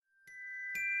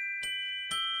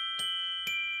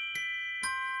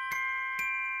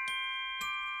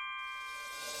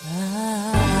I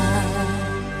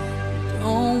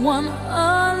don't want a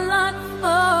lot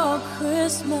for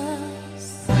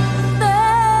Christmas.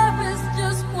 There is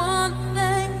just one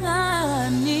thing I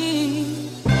need.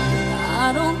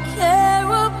 I don't care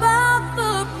about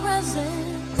the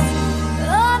presents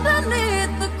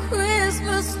underneath the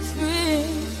Christmas tree.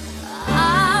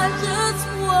 I just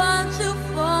want you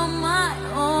for my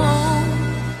own,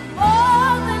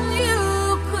 more than you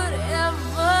could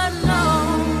ever know.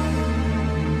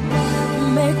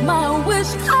 Make my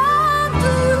wish come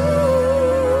true.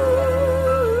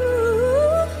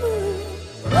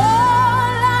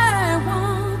 All I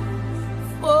want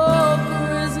for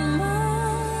Christmas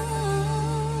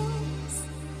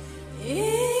is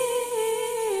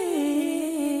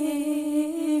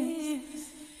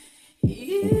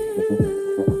you.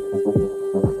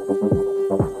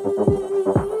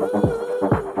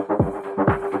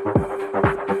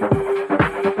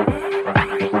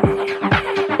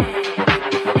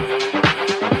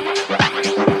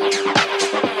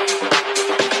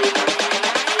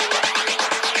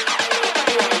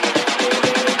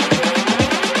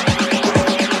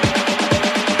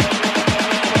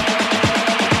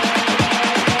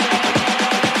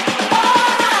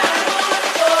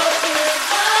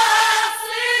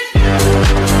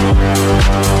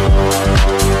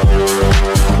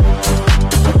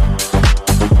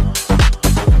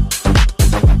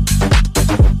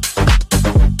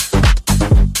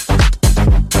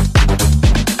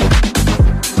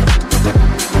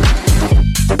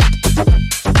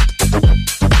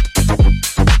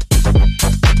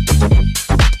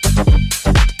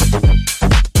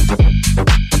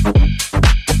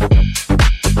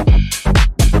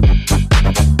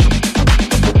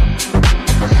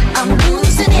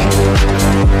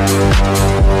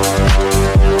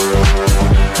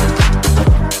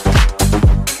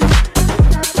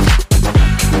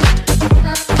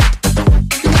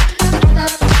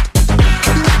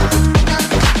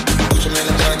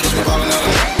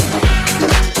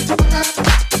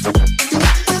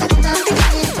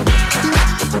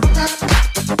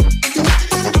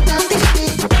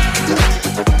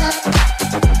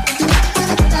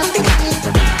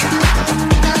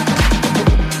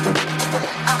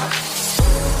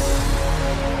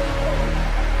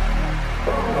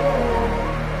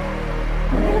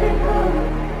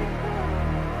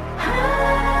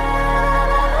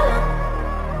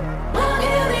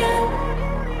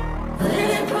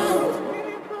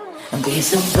 We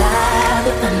survive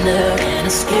the thunder and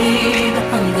escape the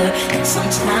hunger. And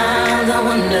sometimes I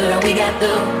wonder we got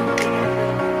through.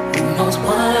 Who knows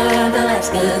what they'll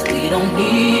ask us? We don't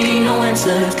need no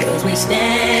answers, cause we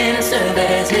stand and serve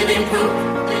as living proof.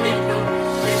 Living proof.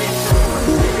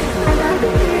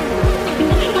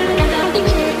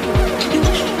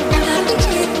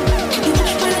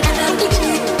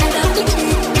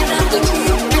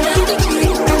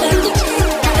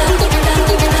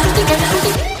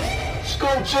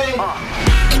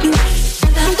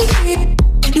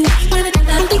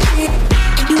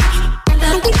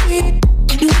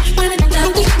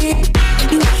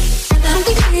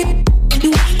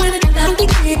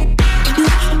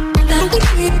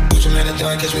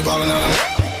 Catch me ballin' out.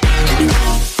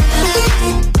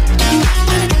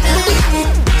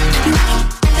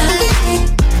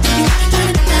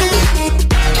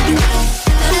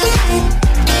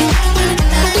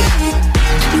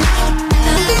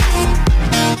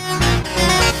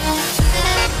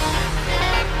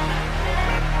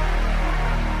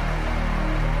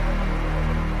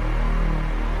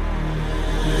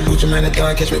 Gucci man and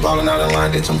done, catch me ballin' out in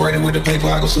London. Tom Brady with the paper,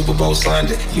 I go Super Bowl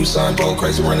signed it. You sign bold,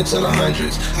 crazy, running to the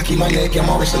hundreds. I keep my neck, I'm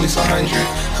always at least 100.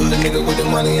 Hood a nigga with the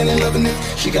money and they loving it.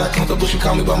 She got comfortable, she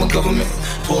call me by my government.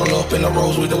 Pull up in the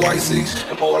Rolls with the white seats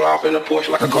and pull off in the Porsche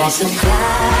like a car seat. We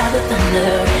survive the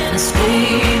thunder and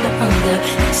escape the hunger.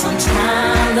 And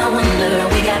sometimes I wonder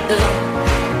we got through.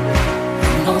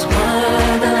 Who knows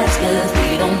what they'll ask us?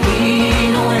 We don't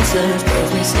need no answers,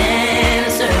 cause we stand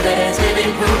and serve as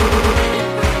living proof.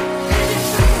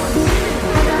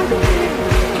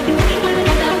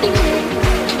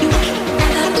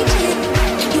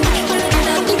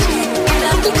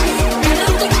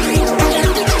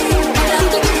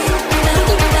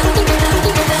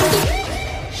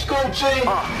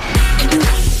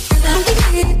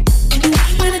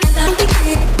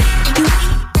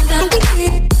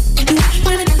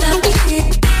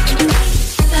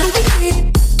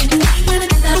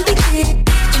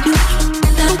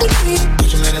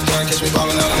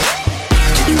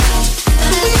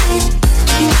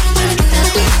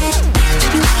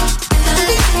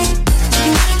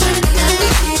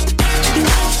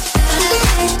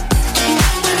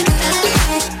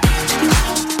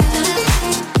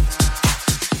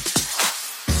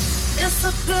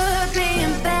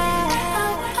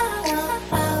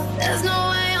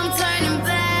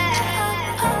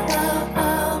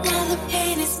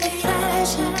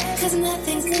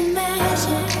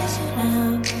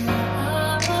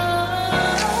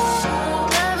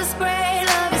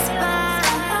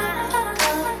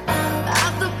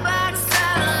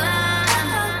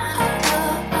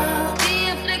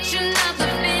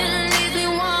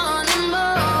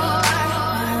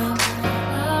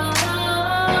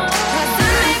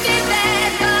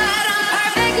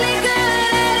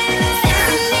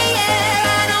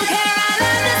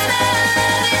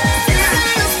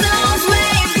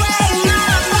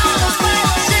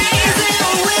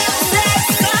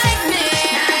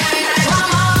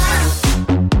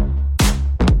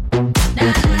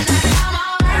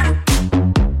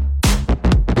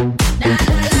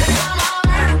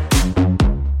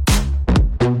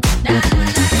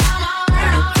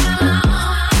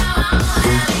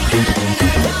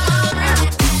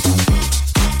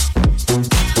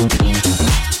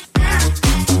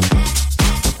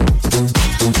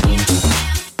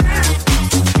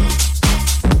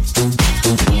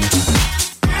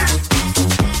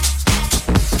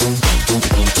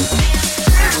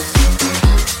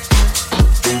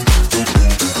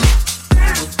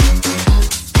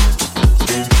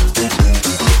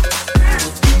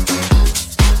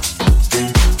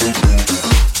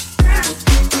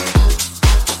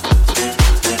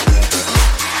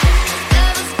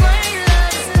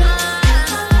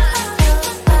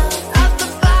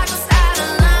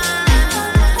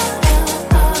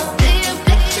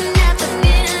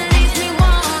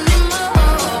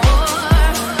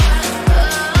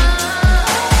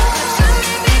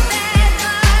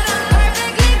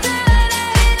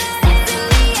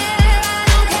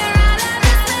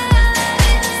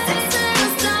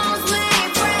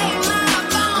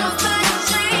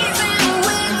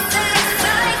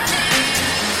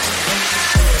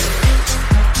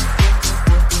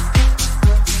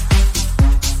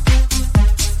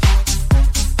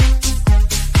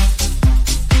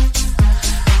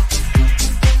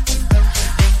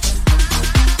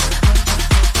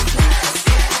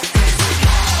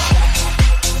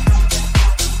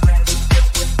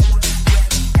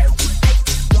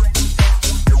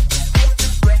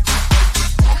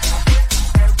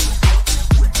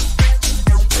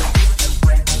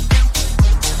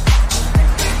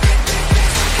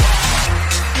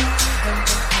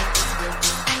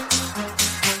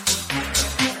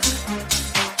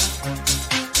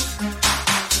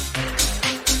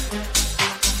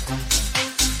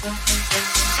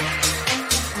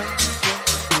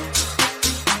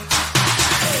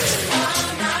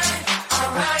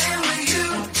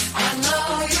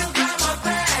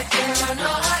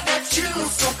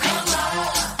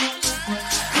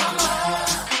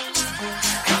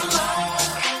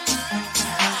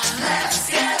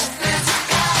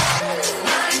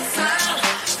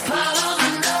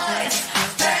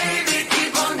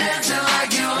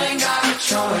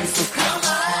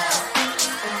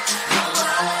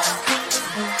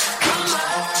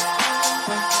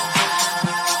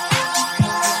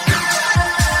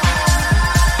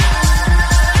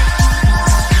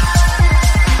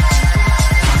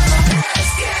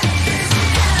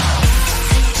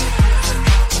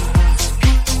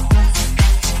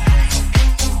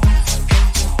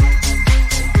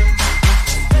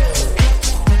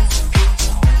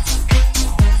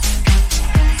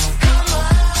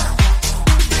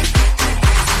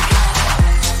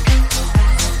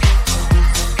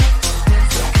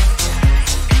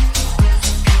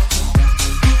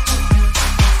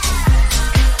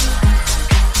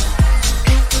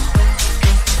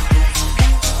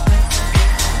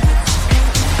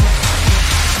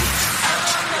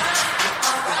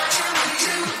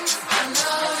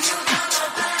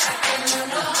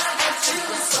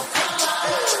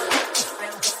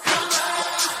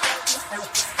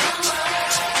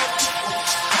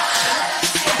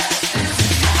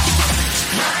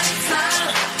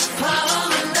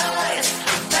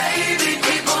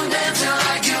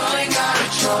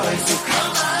 choice. So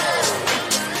come on.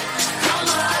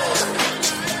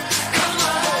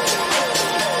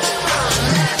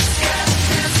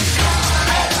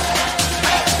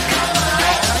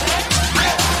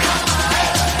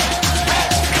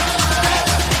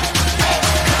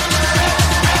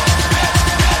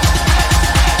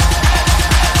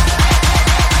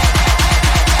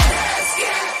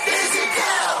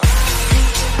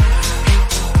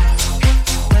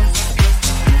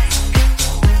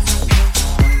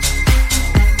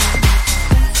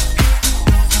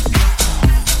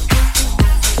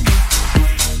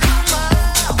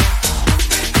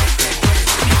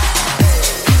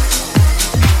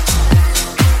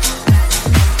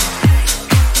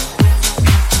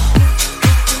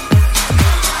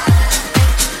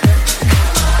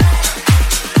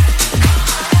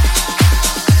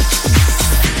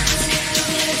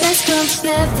 Let's come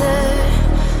together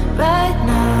right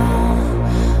now.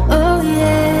 Oh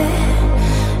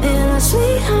yeah, in a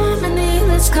sweet harmony.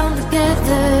 Let's come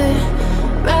together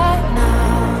right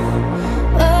now.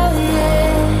 Oh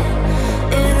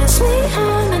yeah, in a sweet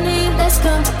harmony. Let's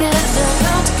come together.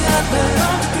 Come together.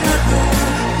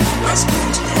 Let's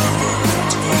come together.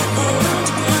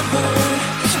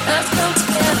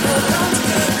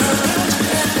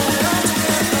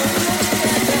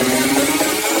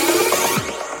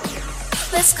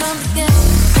 Let's come together.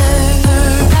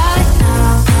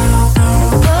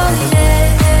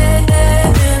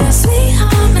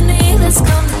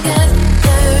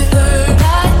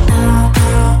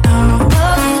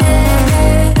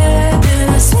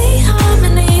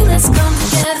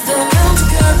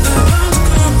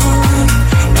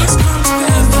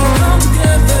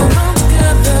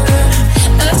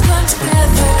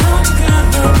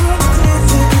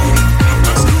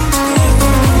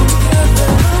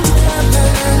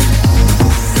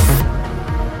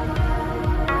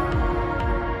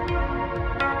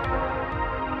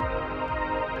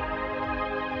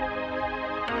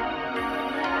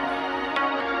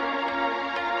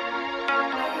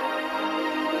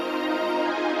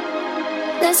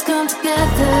 Let's come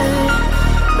together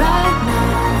right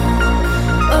now.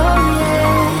 Oh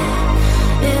yeah,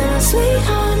 in a sweet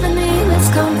harmony. Let's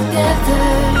come together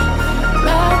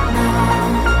right now.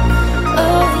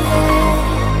 Oh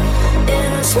yeah,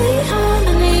 in a sweet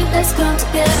harmony. Let's come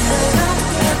together.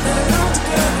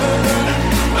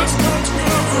 Let's come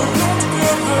together. Come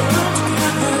together.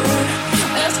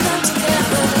 Let's come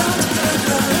together.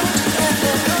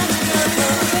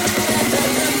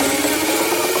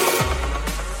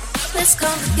 Let's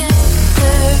come together.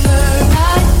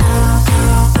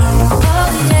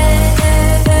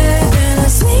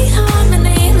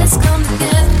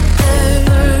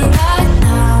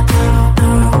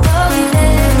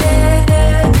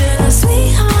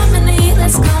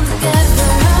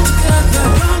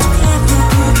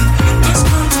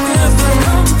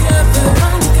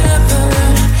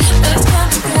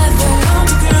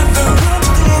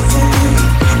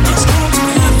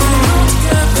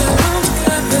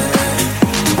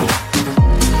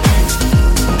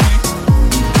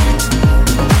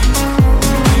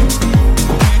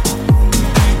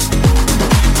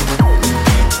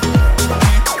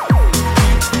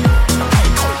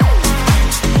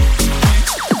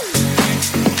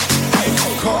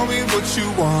 Call me what you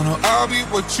wanna, I'll be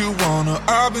what you wanna.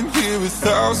 I've been here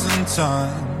 1,000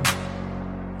 times.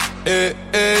 Hey,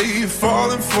 hey,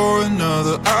 falling for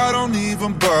another, I don't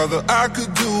even bother. I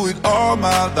could do it all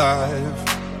my life.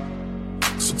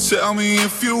 So tell me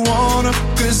if you wanna,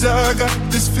 cause I got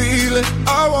this feeling.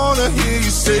 I wanna hear you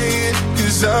say it,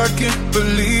 cause I can't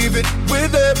believe it.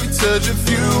 With every touch of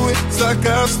you, it's like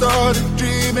I've started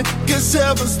dreaming. Cause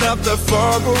heaven's not that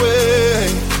far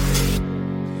away.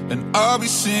 And I'll be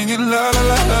singing la la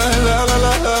la la la la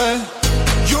la la.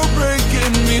 You're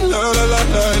breaking me la la la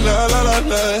la la la la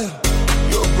la.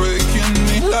 You're breaking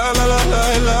me la la la la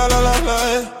la la la la.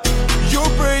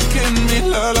 You're breaking me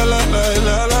la la la la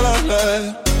la la la la.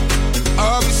 And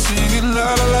I'll be singing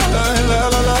la la la la la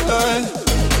la la la.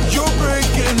 You're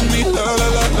breaking me la la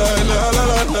la la la la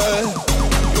la la.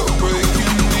 You're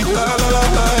breaking me la la la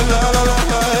la la la la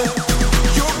la.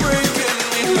 You're breaking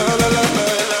me la la la la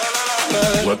la la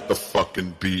la. Let the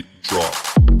fucking beat drop.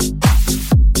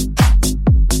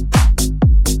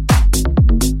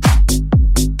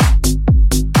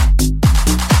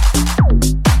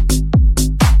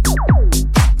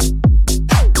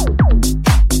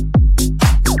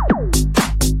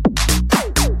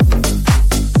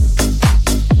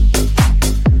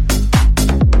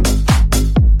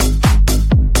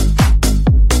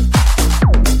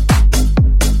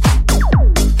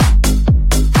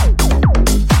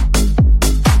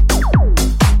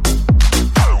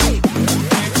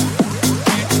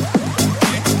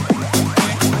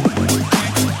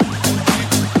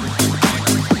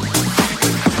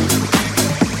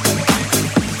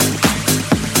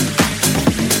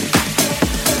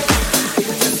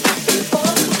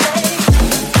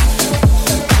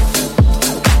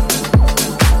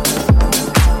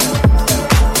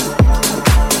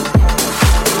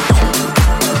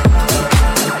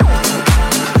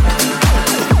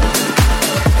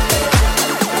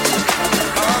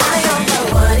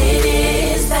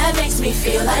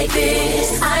 like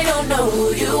this. I don't know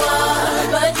who you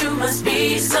are, but you must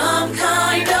be some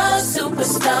kind of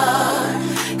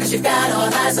superstar. Cause you've got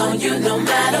all eyes on you no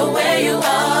matter where you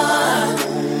are.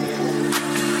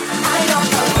 I don't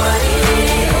know what it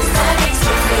is that makes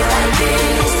you feel like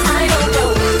this. I don't know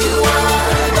who you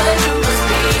are, but you must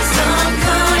be some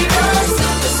kind of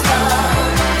superstar.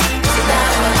 Cause you've got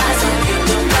all eyes on you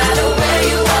no matter where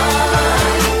you are.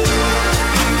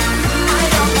 I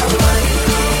don't know what it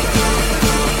is.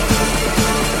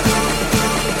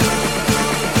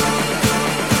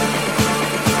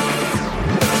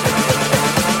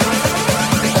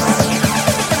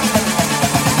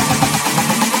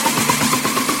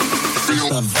 Feel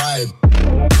the vibe.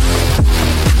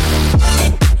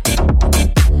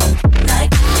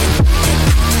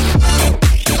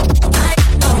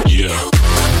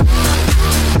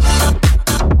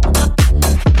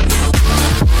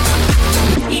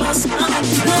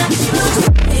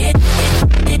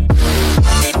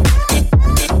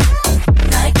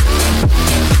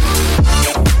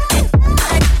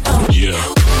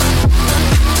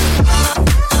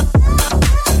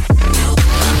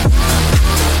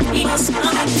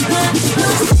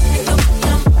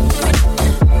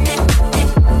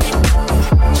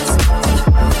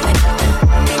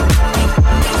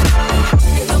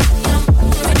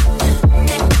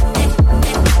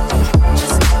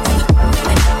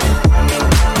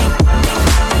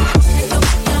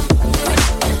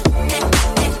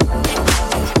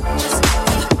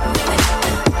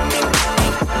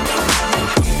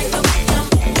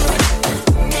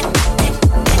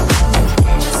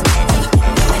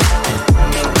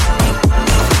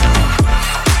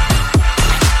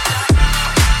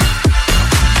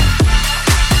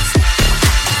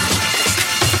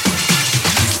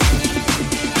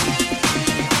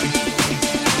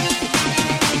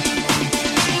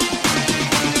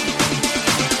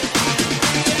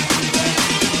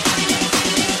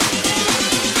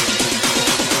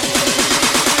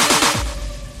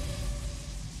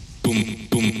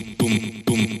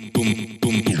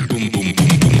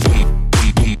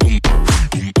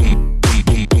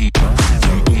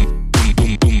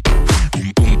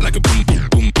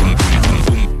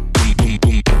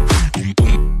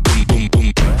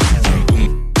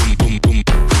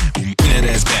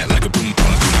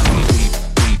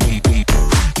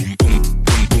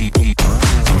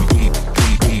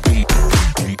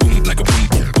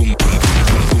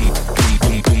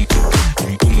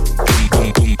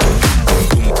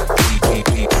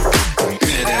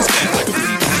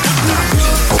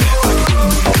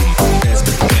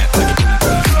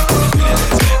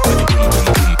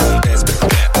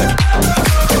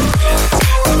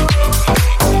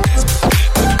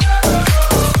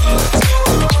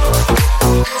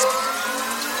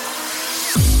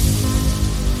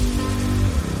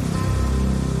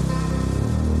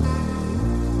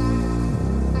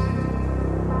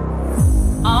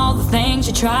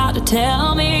 Try to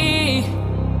tell me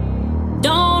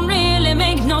don't really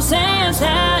make no sense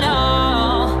at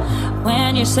all.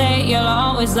 When you say you'll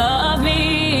always love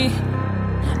me,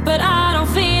 but I don't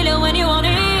feel it when you won't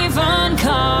even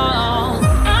call.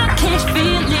 I can't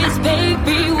feel this,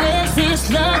 baby. Where's this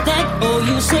love that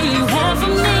you say you have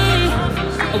for me?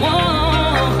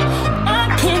 Whoa,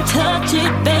 I can't touch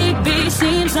it, baby.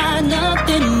 Seems like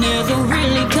nothing ever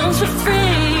really comes for free.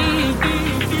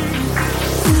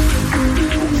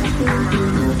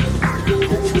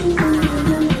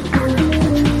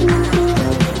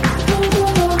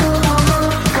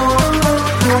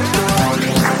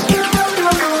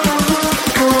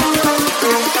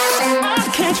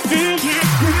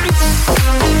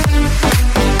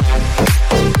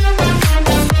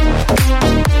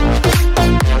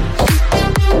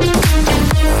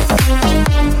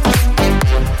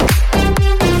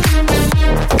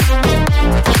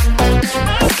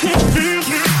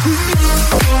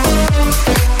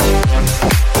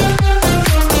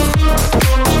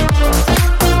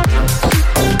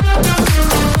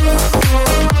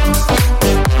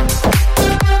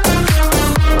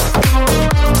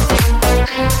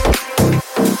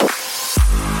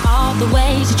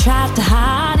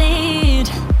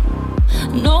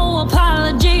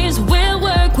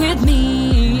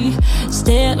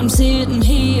 I'm sitting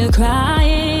here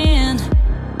crying,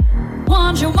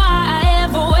 wondering why I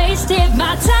ever wasted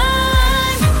my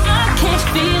time. I can't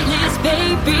feel this,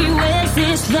 baby. Where's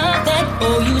this love that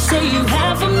you say you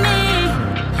have for me?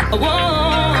 Whoa,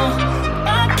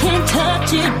 I can't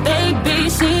touch it, baby.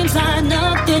 Seems like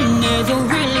nothing ever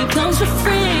really comes for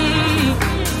free.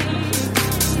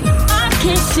 I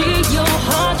can't see your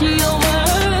heart, your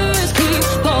words keep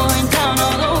pouring down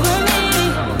all over me.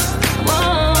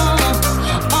 Whoa,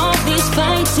 all these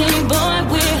fights city boy,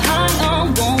 we're high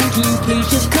on. Won't you please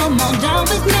just come on down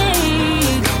with me?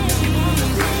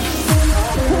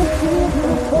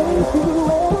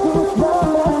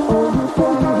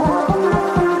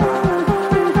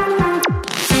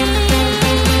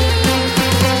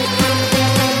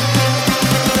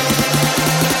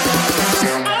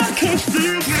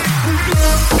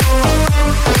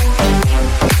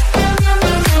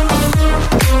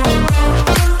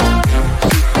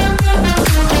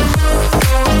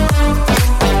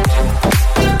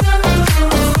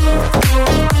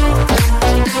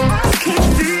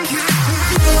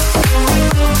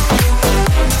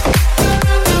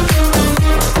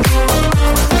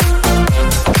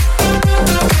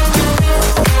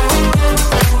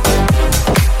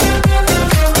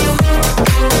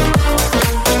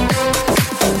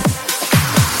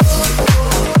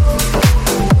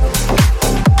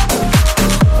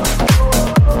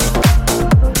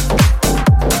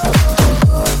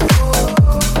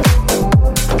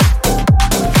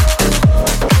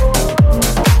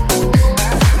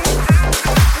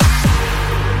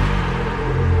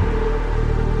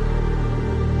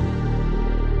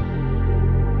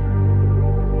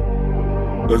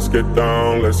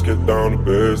 Let's get down to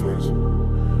business.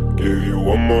 Give you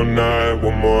one more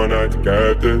night to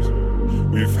get this.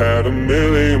 We've had a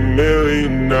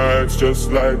million nights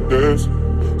just like this.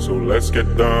 So let's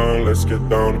get down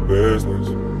to business.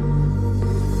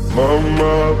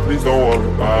 Mama, please don't worry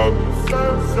about me.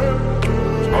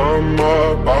 I'm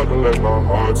about to let my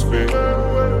heart speak.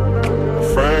 My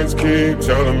friends keep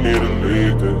telling me to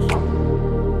leave this.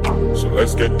 So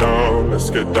let's get down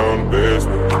to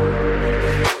business.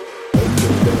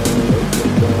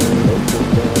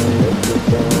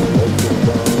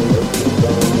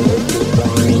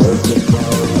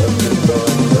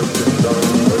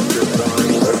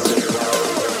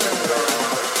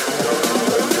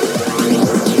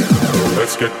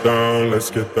 Let's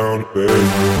get down to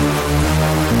business.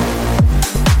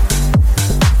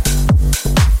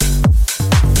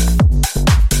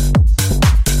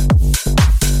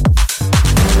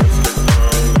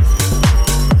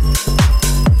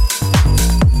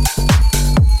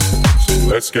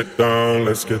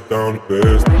 Let's get down to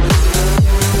business.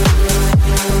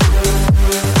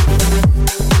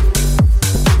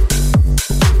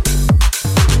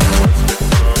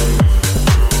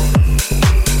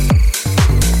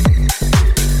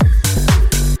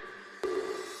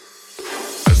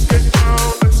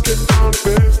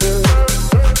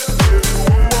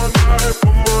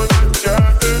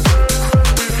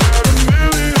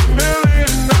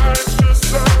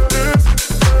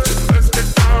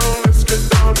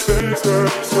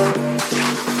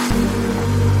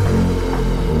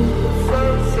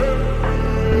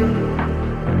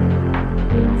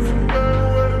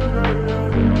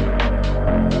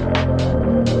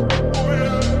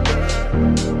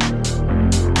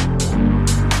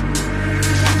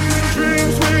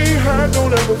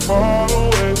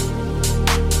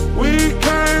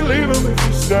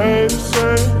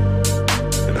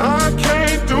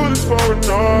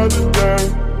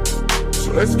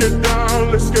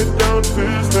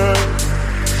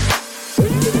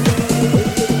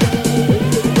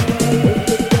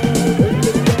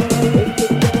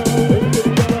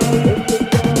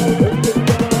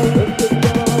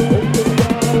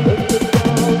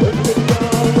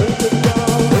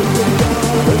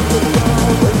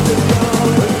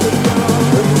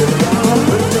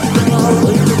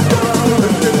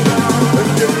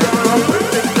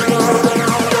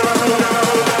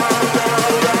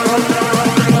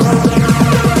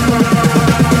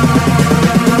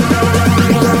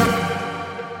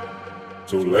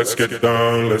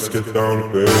 Let's get down to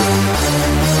business.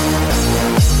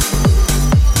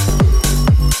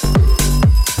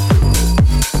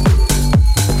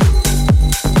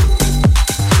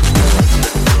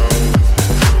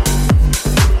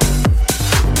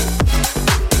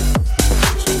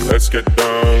 Let's get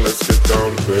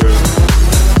down to business.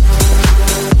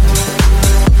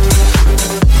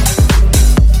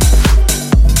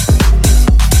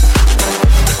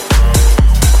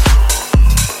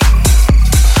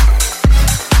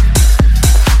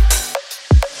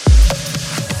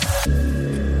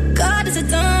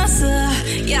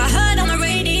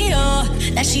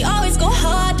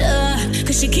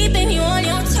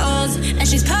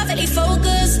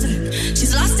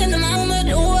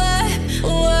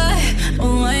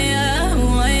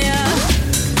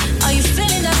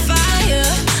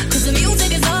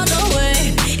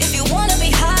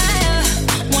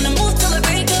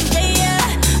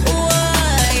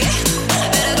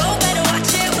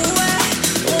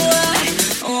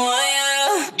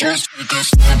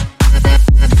 Just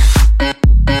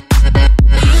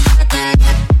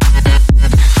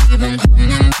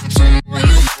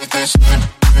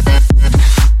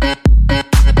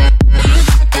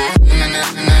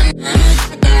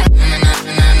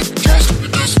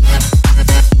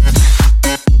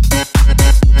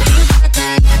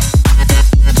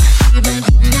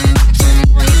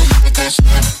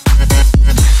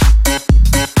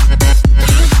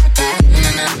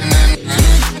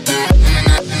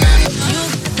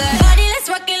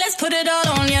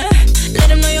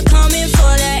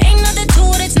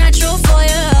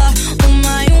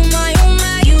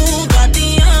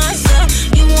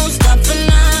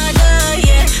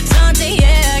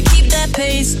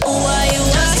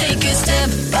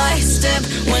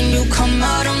come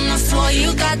out on the floor, you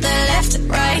got that left,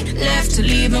 right, left.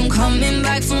 Leave him coming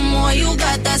back for more, you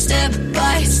got that step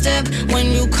by step. When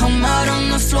you come out on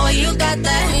the floor, you got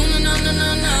that,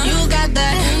 you got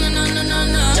that,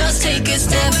 just take it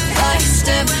step by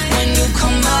step. When you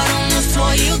come out on the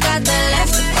floor, you got that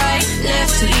left, right,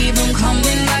 left. Leave him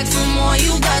coming back for more,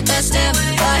 you got that step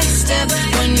by step.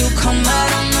 When you come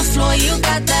out on the floor, you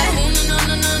got that,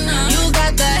 you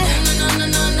got that,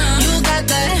 you got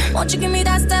that. Won't you give me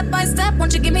that step by step?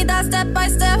 Won't you give me that step by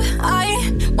step?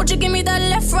 Won't you give me that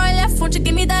left, right, left? Won't you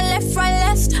give me that left, right,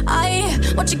 left?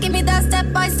 Won't you give me that step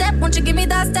by step? Won't you give me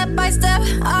that step by step?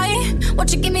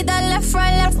 Won't you give me that left,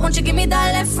 right, left? Won't you give me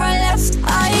that left, right, left?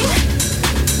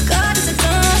 God is a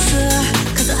dancer,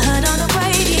 'cause I heard on the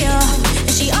radio,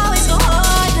 and she always go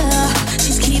harder.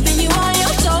 She's keeping you on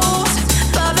your toes,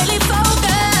 but really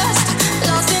focused,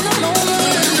 lost in the moment.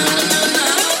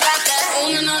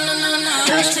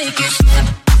 Just take it.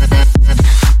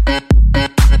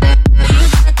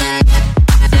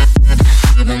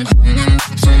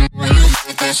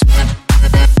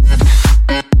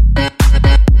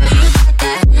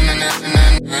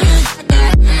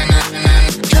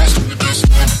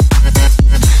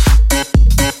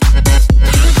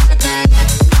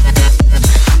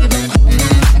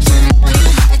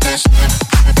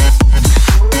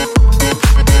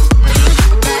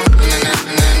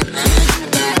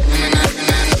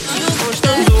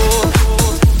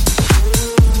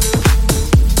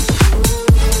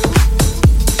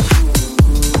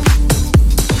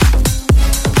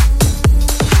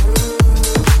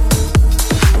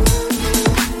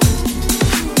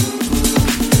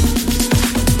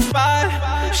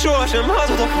 Sohasem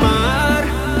hazudok már,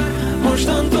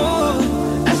 mostantól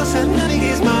ez a szem nem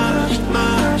igéz más,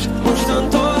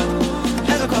 mostantól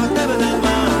ez akar ne velem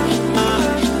más,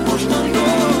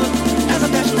 mostantól ez a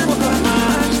test nem akar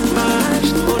más,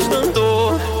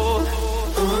 mostantól.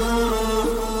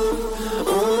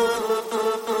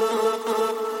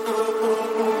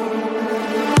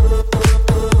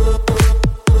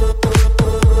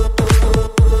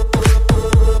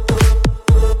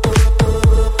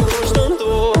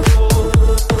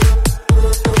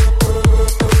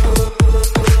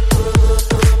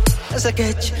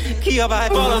 Ezeket kiabálj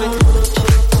valamit.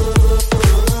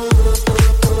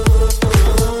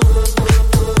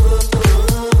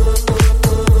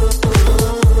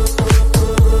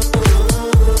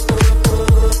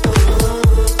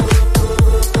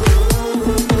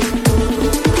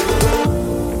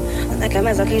 Nekem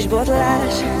ez a kis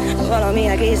botlás valami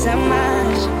egészen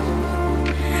más.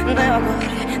 Ne akarj,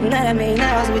 ne remélj, ne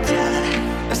hazudjál.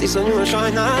 Ezt iszonyúan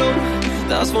sajnálom,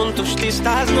 de az fontos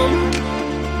tisztáznom,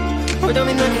 hogy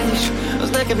ami neked is, az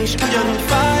nekem is ugyanúgy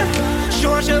fáj.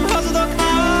 Sohasem hazudok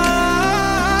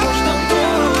már.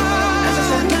 Mostantól ez a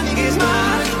szem nem igéz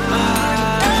más.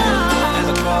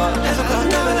 Ez akar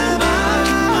ne velem más.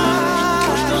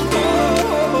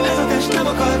 Mostantól ez a test nem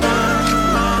akar más.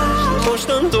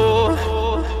 Mostantól.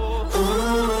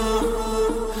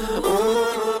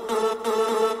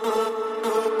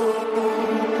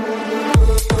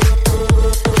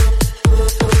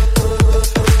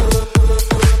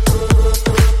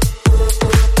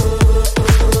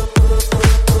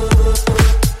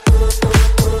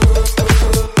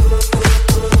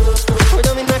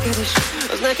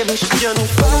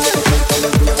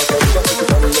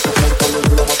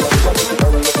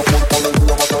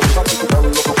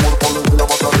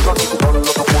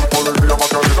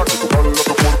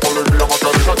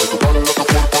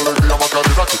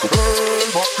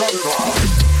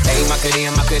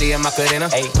 Macarena.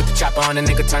 Ayy, put the chopper on the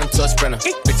nigga, turn him to a sprinter.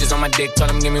 Bitches on my dick, tell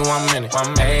him give me 1 minute.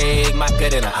 Ayy,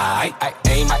 Macarena.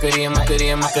 Ayy,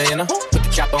 Macarena. Put the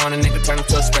chopper on the nigga, turn him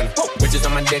to a sprinter. Bitches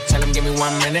on my dick, tell him give me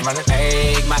 1 minute.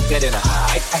 Ayy, Macarena. Dale a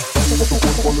tu cuerpo alegría,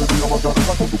 Macarena.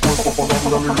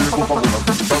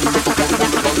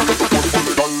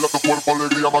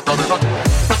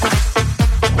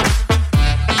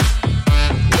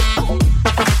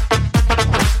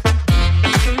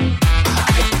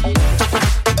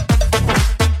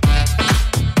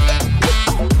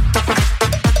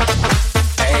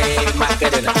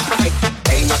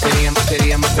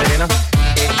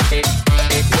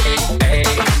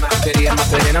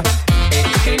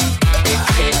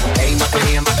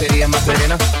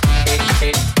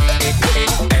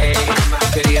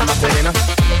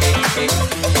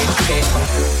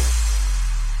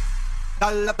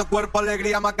 Dale a tu cuerpo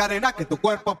alegría, Macarena, que tu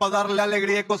cuerpo pa' darle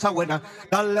alegría y cosa buena.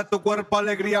 Dale a tu cuerpo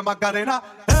alegría, Macarena.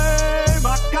 Hey,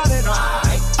 Macarena.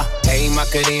 Hey,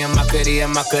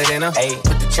 Macarena. Ayy,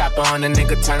 put the chopper on the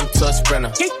nigga, turn him to a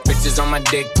sprinter. Bitches on my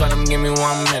dick, tell him give me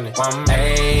 1 minute.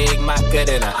 Ayy,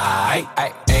 Macarena. Ayy,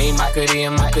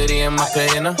 Ayy,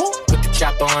 Macarena. Put the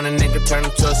chopper on a nigga, turn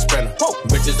him to a sprinter.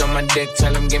 Bitches on my dick,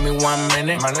 tell him give me 1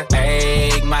 minute.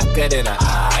 Ayy, Macarena.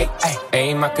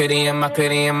 Ayy,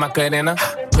 Macarena.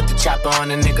 Put the chopper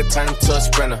on a nigga, turn him to a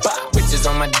sprinter. Bitches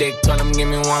on my dick, tell him give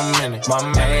me 1 minute.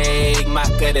 Ayy,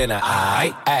 Macarena.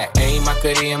 Ayy,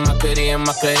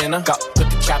 Macarena. Put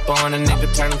the chopper on a nigga,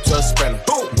 turn him to a sprinter.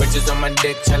 Bitches on my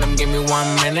dick, tell him give me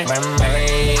 1 minute.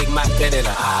 Ayy, Macarena.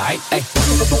 Ayy.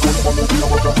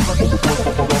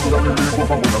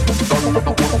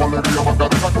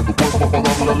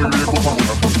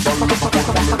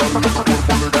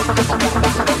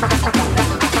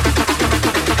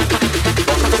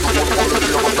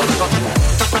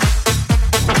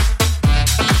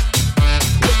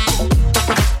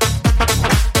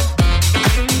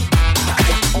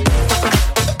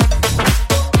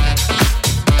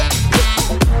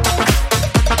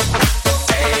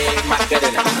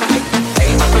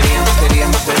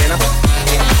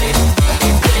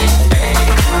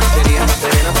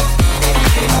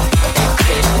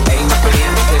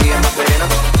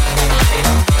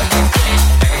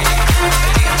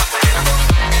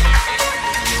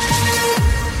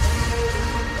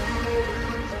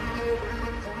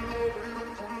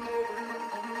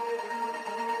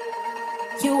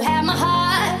 You have my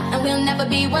heart, and we'll never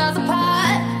be worlds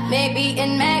apart. Maybe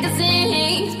in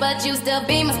magazines, but you still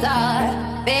be my star.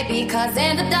 Baby, cause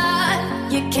in the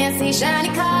dark, you can't see shiny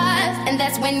cars. And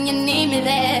that's when you need me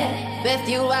there. With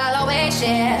you I'll always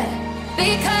share.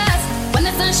 Because when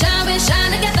the sun shines, we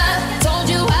shine together. Told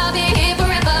you I'll be here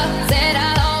forever. Said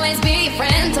I'll always be your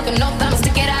friend. Took a no thumbs to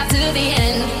get out to the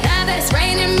end. Now that it's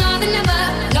raining more than ever,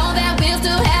 know that we'll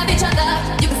still have each other.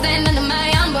 You can stand under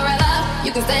my umbrella.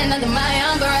 You can stand under my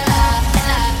umbrella.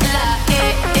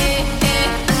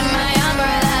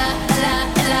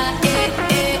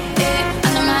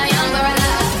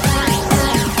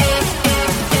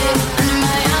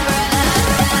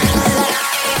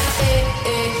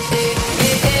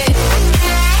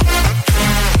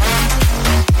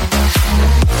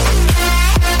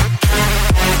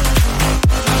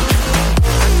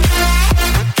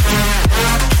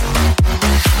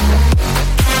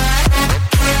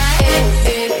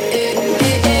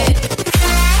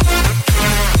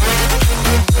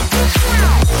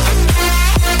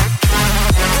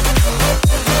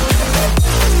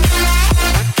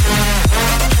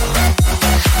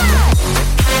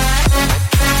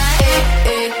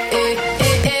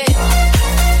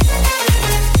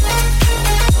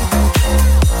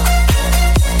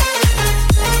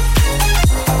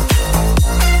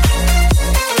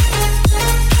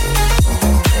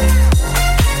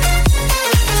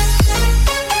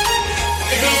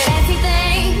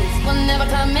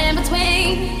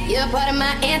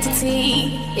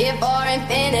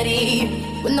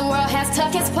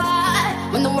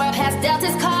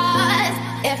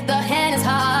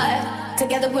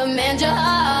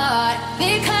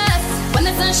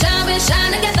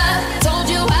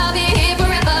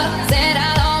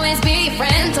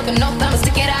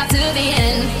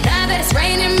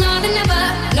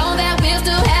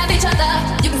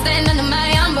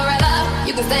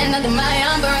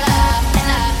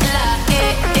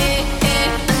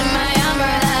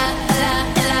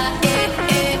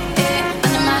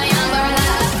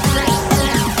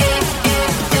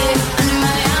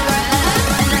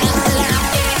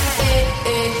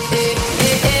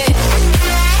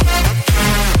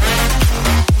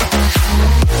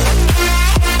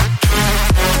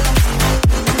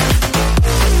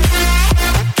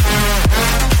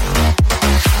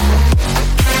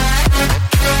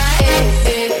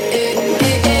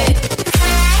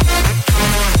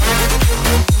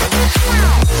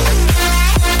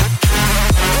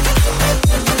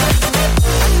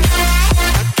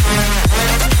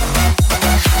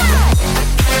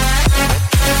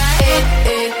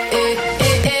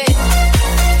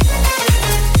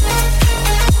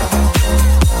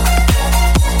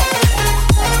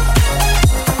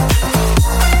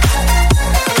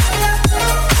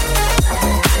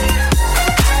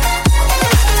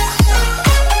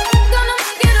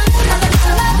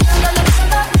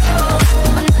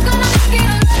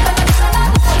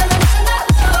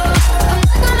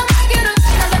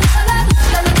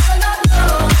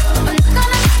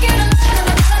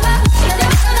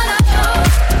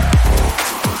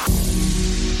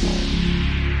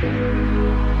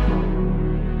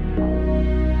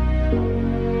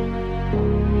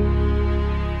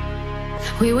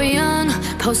 We were young,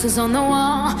 posters on the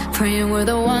wall, praying we're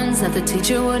the ones that the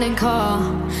teacher wouldn't call.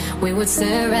 We would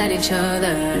stare at each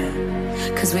other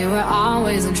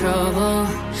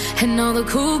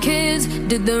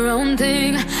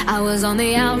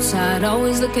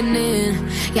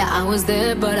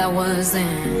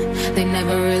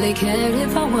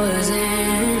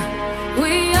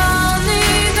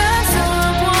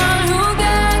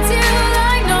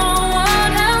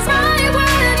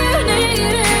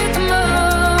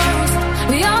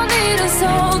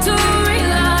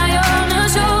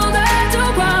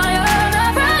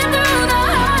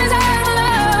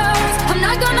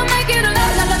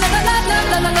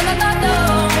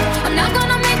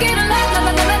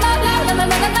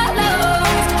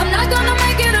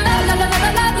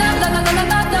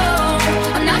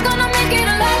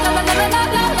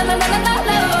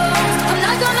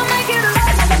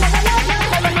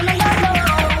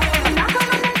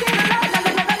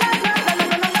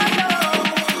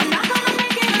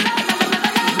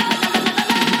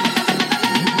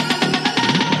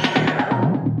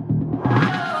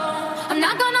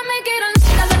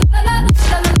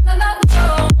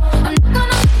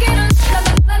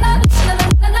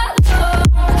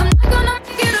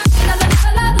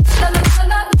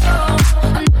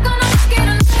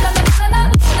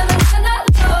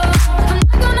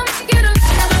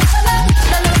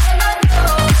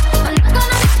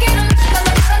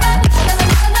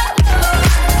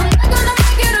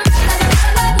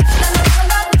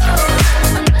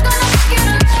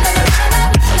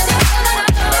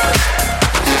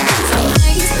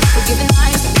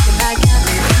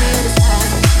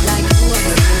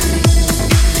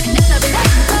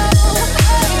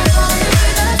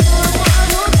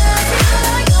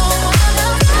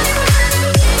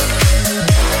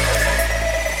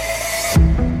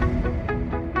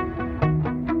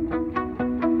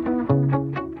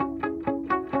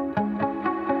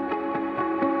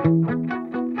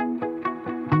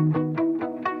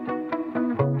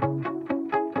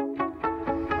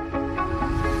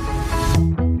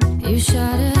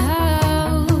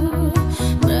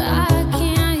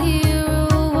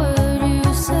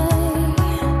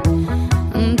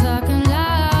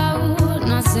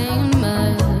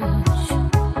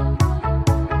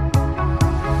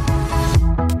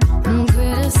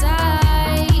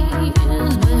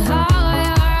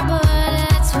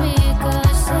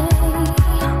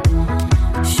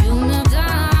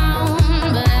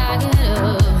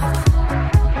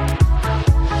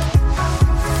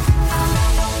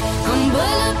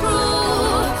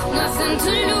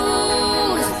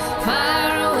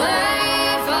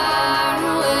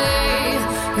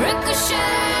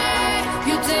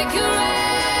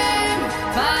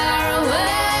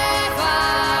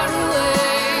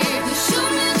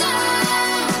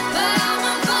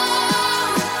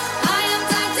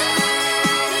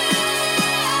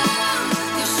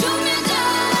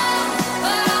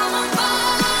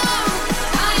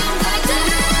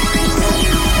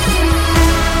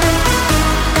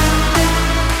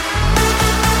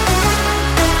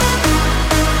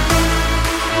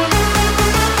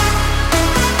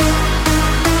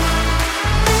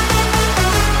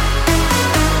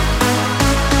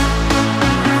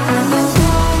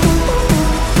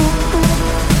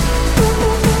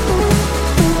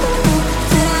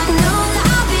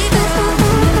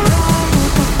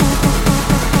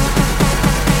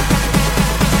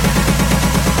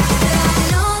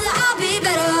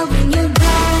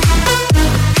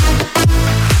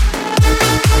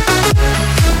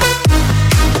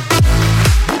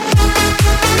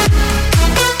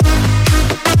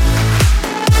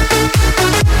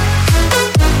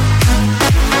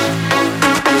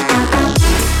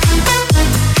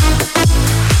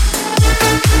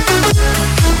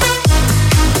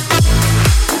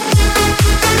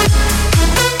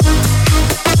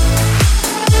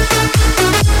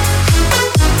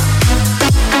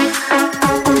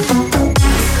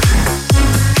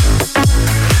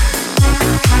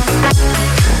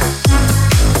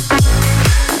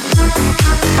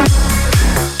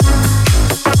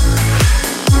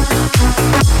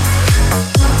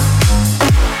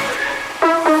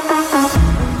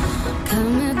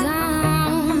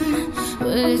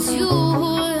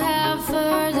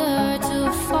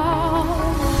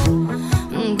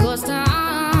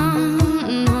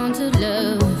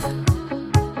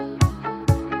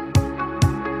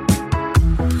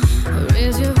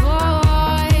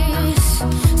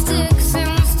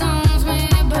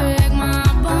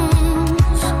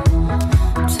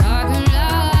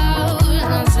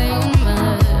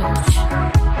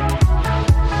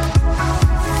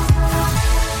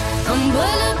I'm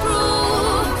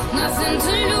bulletproof, nothing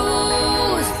to lose.